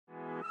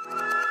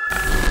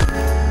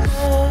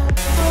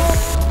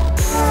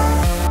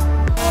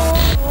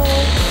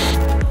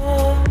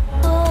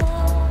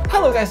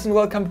Hello guys and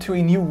welcome to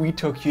a new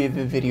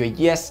WetalkUAV video.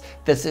 Yes,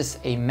 this is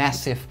a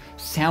massive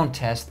sound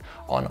test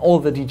on all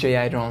the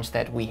DJI drones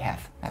that we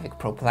have. Mavic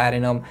Pro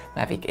Plantium,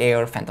 Mavic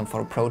Air, Phantom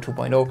 4 Pro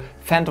 2.0,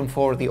 Phantom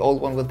 4, the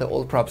old one with the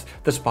old props,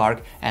 the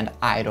Spark, and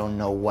I don't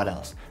know what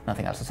else.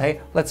 Nothing else to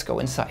say, let's go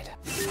inside.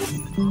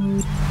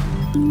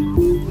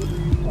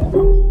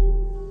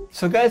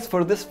 So guys,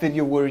 for this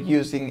video we're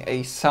using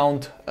a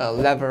sound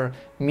lever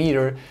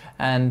meter,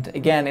 and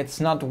again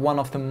it's not one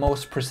of the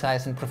most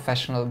precise and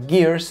professional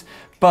gears,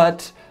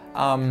 but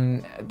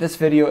this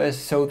video is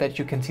so that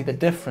you can see the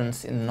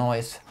difference in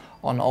noise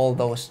on all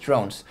those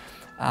drones.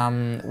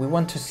 We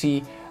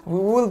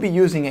will be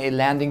using a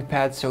landing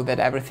pad so that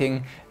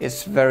everything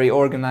is very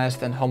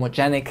organized and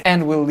homogenic,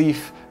 and we'll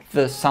leave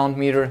the sound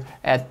meter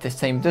at the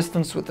same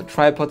distance with the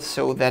tripod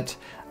so that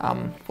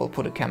we'll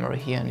put a camera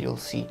here and you'll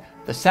see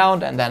the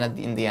sound, and then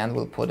in the end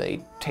we'll put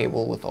a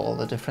table with all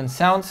the different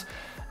sounds.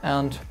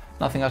 And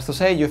nothing else to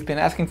say, you've been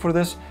asking for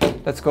this,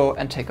 let's go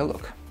and take a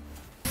look.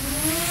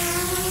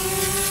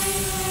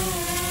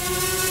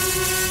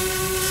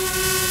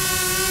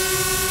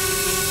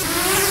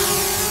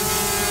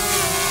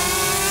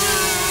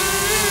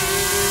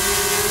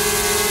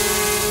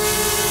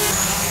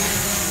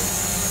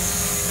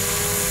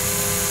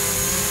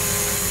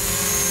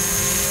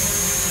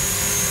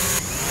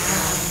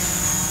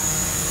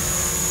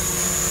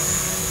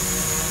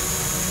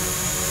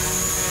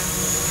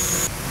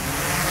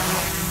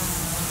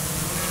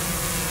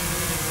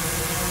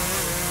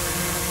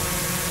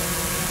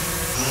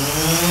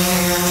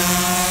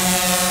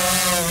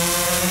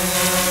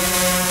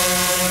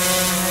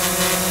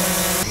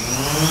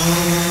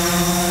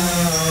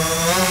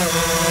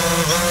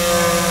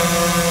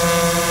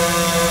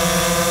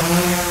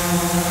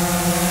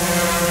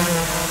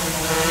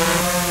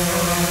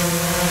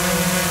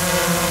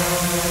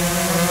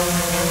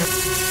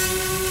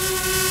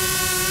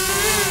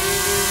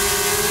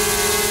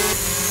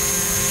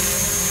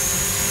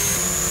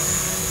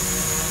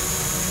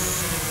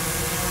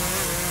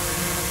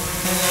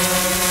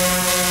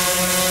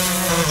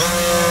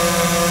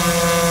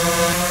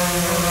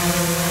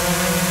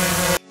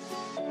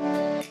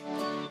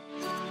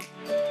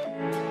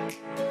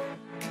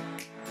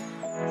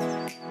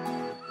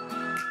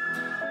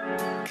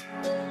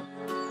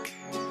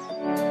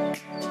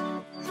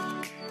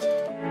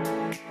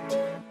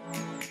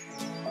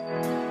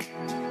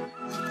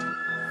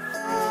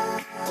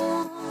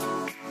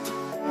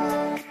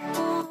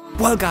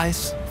 Well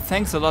guys,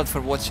 thanks a lot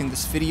for watching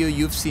this video.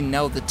 You've seen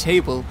now the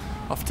table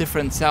of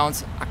different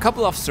sounds, a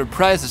couple of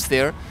surprises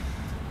there.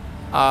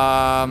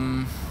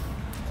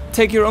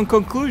 Take your own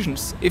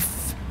conclusions.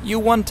 If you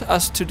want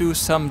us to do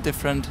some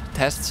different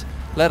tests,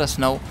 let us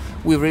know.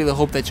 We really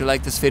hope that you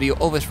like this video.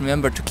 Always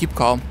remember to keep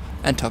calm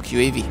and talk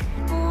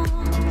UAV.